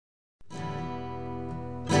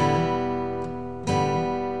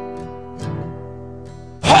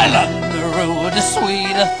Well, on the road to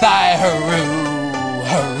sweet Athy, hurroo,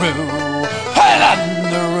 hurroo. Well, on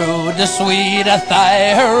the road to sweet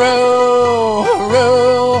Athy, hurroo,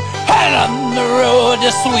 hurroo. Well, on the road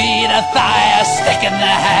to sweet Athy, a stick in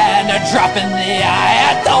the hand, a drop in the eye,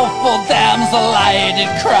 a doleful damsel I did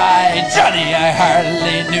cry. Johnny, I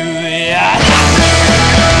hardly knew ya.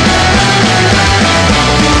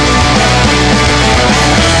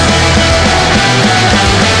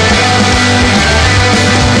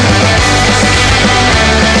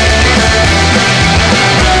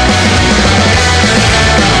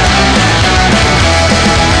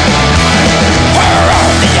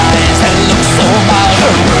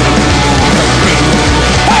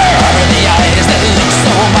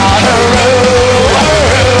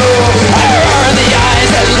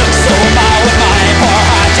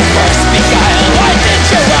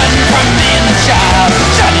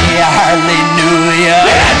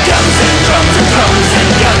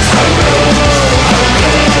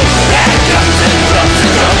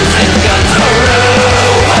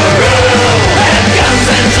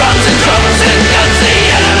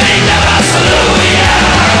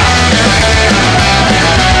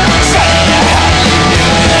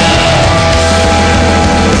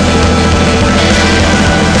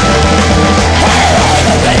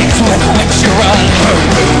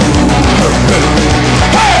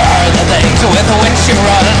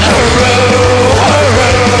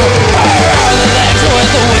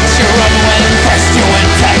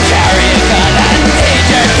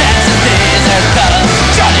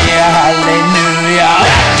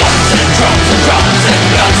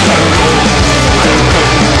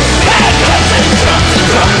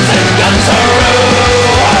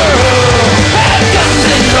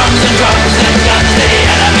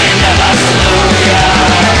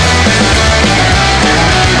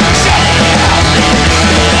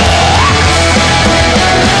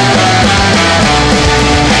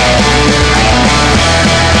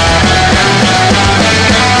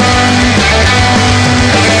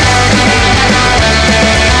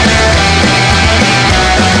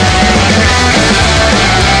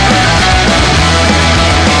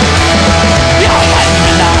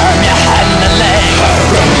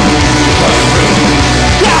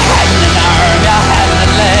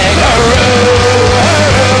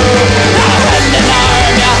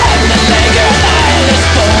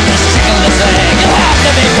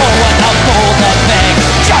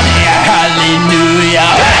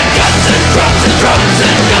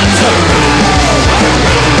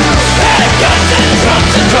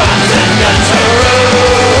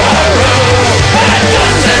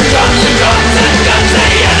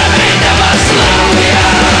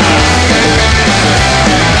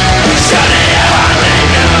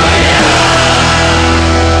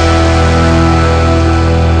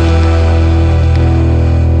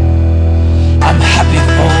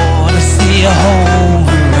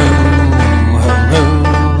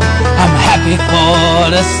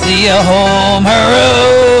 To see you home,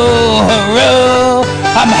 hurroo, hurroo.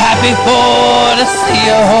 I'm happy for to see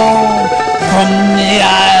you home from the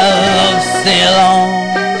Isle of Ceylon.